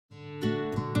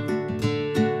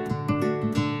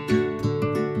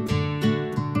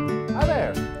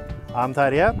I'm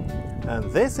Terje, and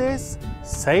this is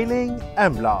Sailing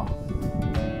Embla.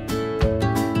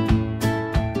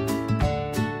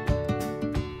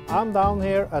 I'm down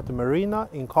here at the marina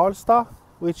in Karlstad,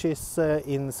 which is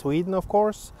in Sweden, of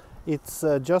course. It's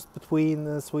just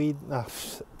between Sweden,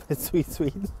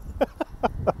 Sweden.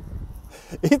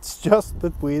 It's just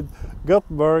between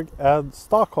Gothenburg and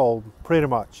Stockholm, pretty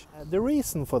much. The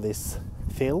reason for this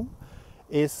film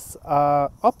is an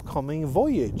upcoming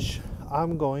voyage.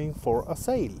 I'm going for a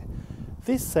sail.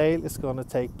 This sail is going to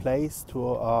take place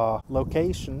to a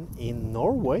location in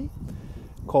Norway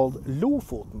called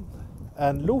Lofoten.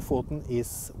 And Lofoten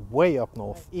is way up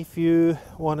north. If you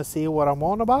want to see what I'm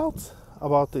on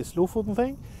about this Lofoten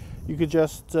thing, you could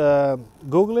just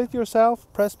Google it yourself,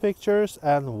 press pictures,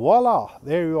 and voila,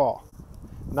 there you are.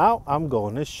 Now I'm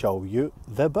going to show you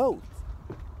the boat.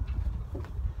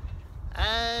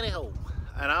 Anyhow,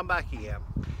 and I'm back again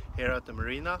here at the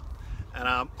marina, and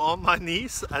I'm on my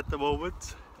knees at the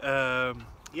moment.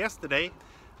 Yesterday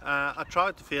I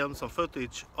tried to film some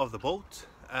footage of the boat,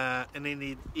 and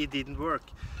it didn't work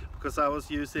because I was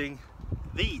using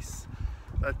these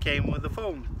that came with the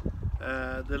phone.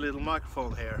 The little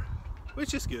microphone here,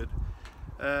 which is good,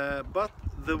 but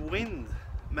the wind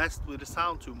messed with the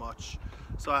sound too much,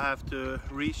 so I have to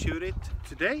reshoot it.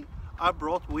 Today I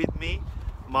brought with me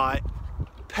my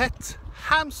pet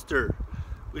hamster,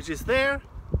 which is there.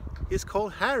 He's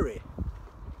called Harry.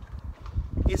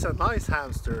 He's a nice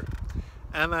hamster,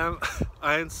 and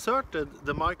I inserted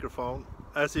the microphone,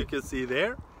 as you can see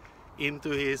there, into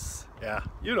his, yeah,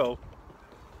 you know,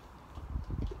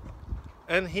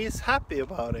 and he's happy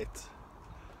about it.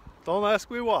 Don't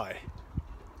ask me why.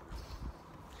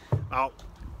 Now,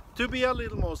 to be a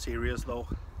little more serious though,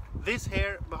 this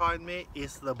here behind me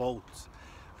is the boat.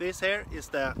 This here is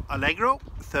the Allegro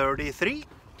 33,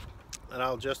 and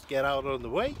I'll just get out of the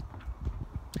way,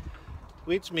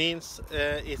 which means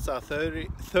it's a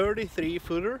 33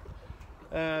 footer.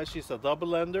 She's a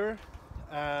double ender,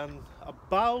 and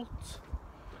about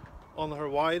on her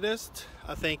widest,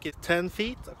 I think it's 10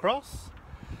 feet across.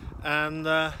 And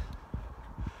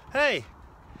hey,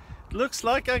 looks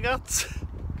like I got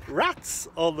rats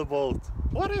on the boat.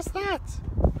 What is that?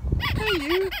 Hey,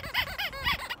 you.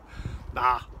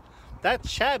 Nah, that's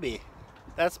Shabby.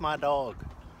 That's my dog.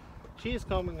 She's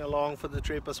coming along for the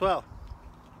trip as well.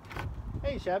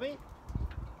 Hey, Shabby.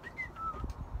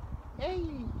 Hey.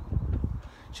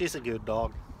 She's a good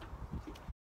dog.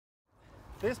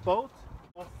 This boat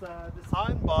was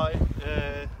designed by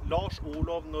Lars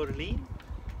Olof Norlin,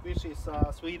 which is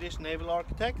a Swedish naval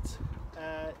architect.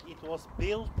 It was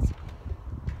built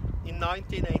in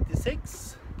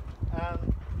 1986,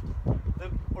 and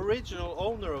the original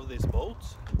owner of this boat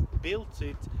built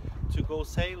it to go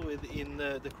sail with in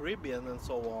the Caribbean and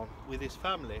so on with his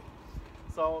family.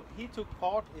 So he took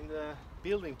part in the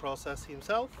building process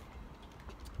himself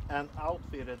and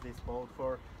outfitted this boat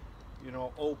for, you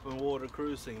know, open water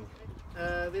cruising.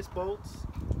 This boat,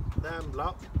 the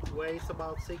Embla, weighs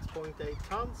about 6.8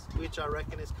 tons, which I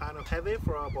reckon is kind of heavy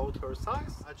for a boat her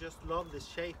size. I just love the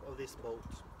shape of this boat.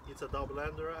 It's a double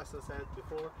ender, as I said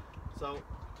before, so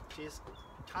she's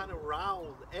kind of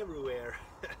round everywhere.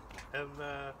 And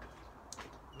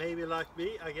maybe like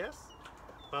me, I guess,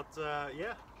 but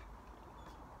yeah,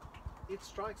 it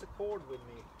strikes a chord with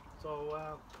me. So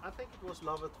I think it was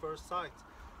love at first sight.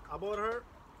 I bought her,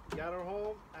 got her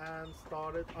home, and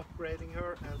started upgrading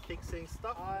her and fixing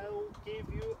stuff. I'll give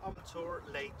you a tour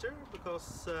later,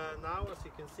 because now, as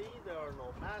you can see, there are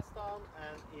no masts on,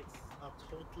 and it's a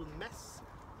total mess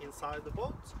inside the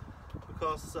boat,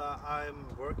 because I'm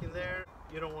working there.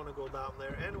 You don't want to go down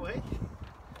there anyway,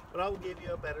 but I'll give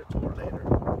you a better tour later.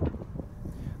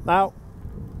 Now,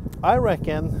 I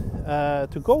reckon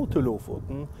to go to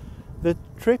Lofoten, the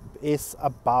trip is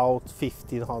about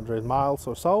 1500 miles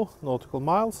or so, nautical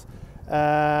miles,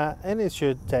 and it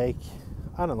should take,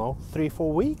 I don't know,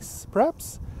 3-4 weeks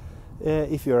perhaps,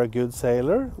 if you're a good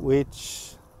sailor,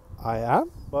 which I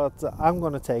am. But I'm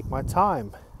gonna take my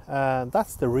time, and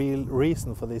that's the real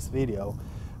reason for this video,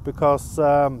 because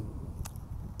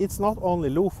it's not only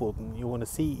Lofoten you want to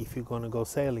see if you're gonna go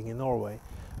sailing in Norway,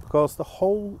 because the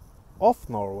whole of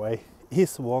Norway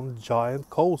is one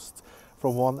giant coast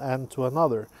from one end to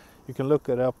another. You can look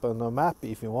it up on a map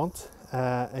if you want,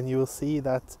 and you will see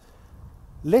that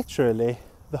literally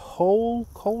the whole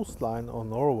coastline of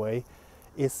Norway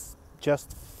is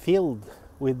just filled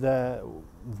with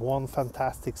one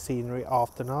fantastic scenery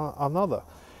after another.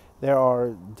 There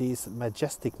are these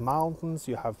majestic mountains,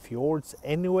 you have fjords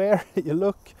anywhere you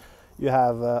look, you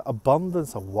have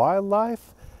abundance of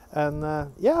wildlife,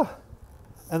 and yeah,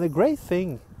 and the great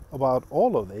thing about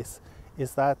all of this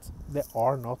is that there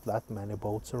are not that many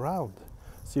boats around.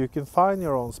 So you can find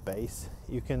your own space,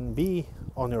 you can be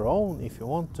on your own if you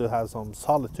want to have some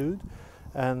solitude,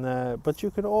 and but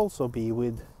you can also be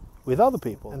with other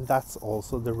people. And that's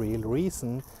also the real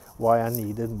reason why I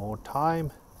needed more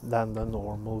time than the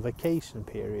normal vacation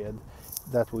period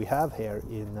that we have here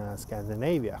in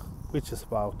Scandinavia, which is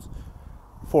about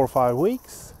 4 or 5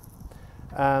 weeks.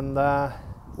 And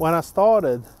when I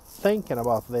started thinking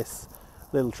about this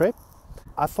little trip,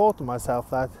 I thought to myself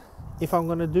that if I'm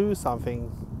going to do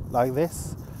something like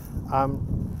this,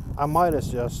 I might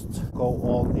as just go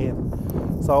all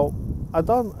in. So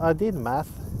I did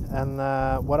math, and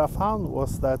what I found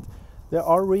was that there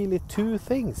are really 2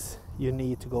 things you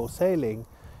need to go sailing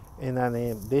in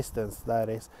any distance, that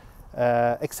is,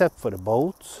 except for the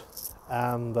boat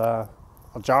and a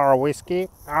jar of whiskey.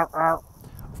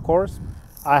 Of course,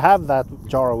 I have that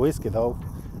jar of whiskey though,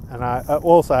 and I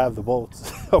also have the boat,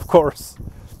 of course,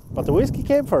 but the whiskey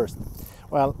came first.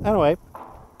 Well, anyway,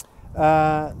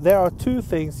 there are 2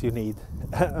 things you need,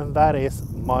 and that is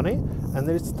money and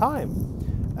there's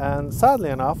time. And sadly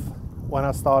enough, when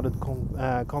I started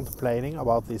contemplating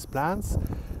about these plans,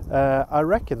 I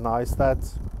recognized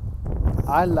that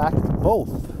I lacked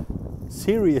both,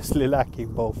 seriously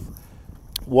lacking both.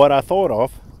 What I thought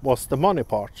of was the money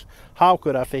part. How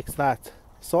could I fix that?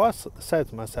 So I said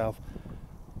to myself,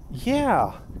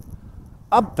 yeah,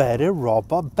 I better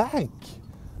rob a bank.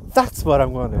 That's what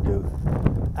I'm going to do.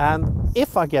 And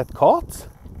if I get caught,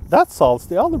 that solves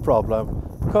the other problem,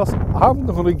 because I'm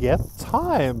going to get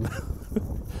time.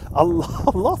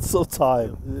 Lots of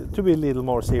time. To be a little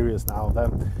more serious now,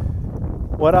 then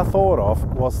what I thought of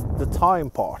was the time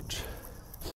part.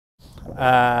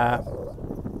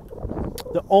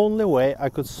 The only way I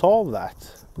could solve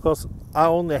that, because I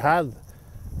only had,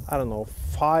 I don't know,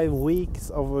 5 weeks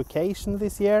of vacation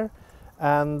this year,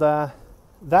 and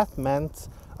that meant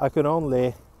I could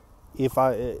only, if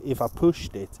I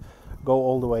pushed it, go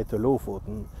all the way to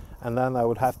Lofoten, and then I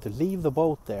would have to leave the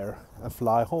boat there and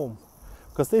fly home,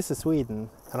 because this is Sweden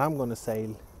and I'm going to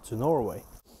sail to Norway.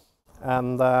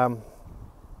 And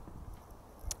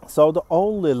so the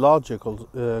only logical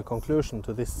conclusion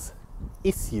to this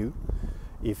issue,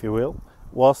 if you will,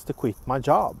 was to quit my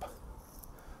job.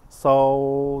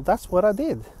 So that's what I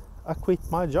did. I quit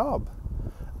my job,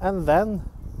 and then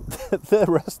the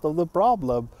rest of the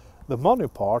problem, the money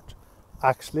part,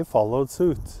 actually followed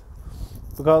suit.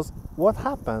 Because what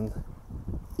happened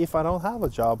if I don't have a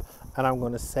job and I'm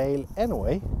going to sail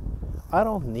anyway? I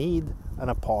don't need an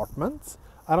apartment,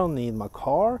 I don't need my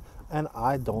car, and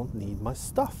I don't need my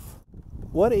stuff.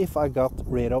 What if I got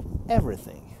rid of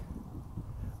everything?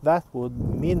 That would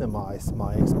minimize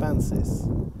my expenses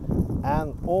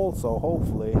and also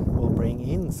hopefully will bring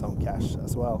in some cash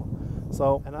as well.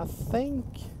 So, and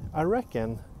I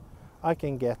reckon I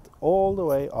can get all the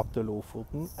way up to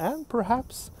Lofoten and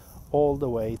perhaps all the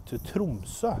way to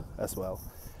Tromsø as well.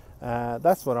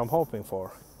 That's what I'm hoping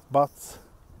for. But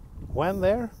when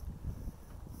there,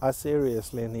 I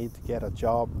seriously need to get a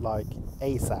job like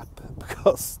ASAP,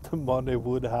 because the money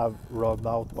would have run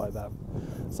out by then.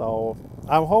 So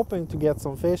I'm hoping to get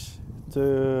some fish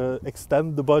to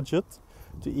extend the budget,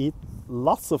 to eat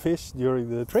lots of fish during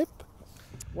the trip.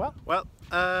 Well,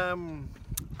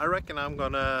 I reckon I'm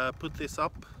gonna put this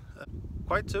up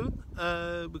quite soon,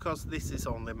 because this is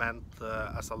only meant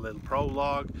as a little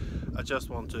prologue. I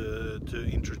just want to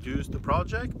introduce the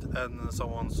project and so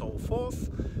on and so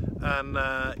forth. And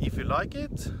if you like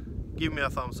it, give me a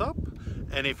thumbs up,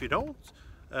 and if you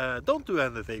don't do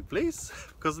anything, please,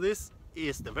 because this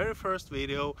is the very first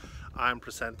video I'm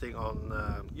presenting on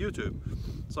YouTube.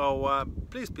 So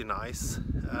please be nice,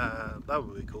 that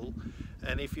would be cool.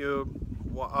 And if you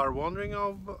are wondering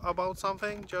about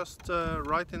something, just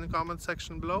write in the comment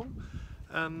section below,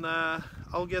 and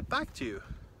I'll get back to you.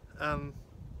 And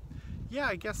yeah,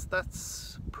 I guess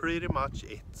that's pretty much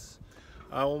it.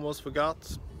 I almost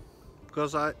forgot,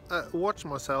 because I watch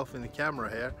myself in the camera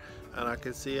here, and I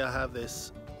can see I have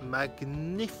this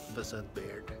magnificent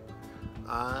beard.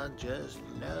 I just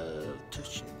love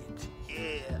touching it,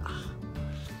 yeah.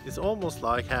 It's almost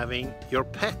like having your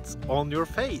pet on your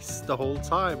face the whole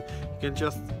time. You can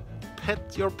just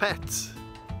pet your pet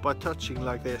by touching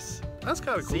like this. That's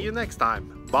kind of cool. See you next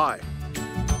time. Bye.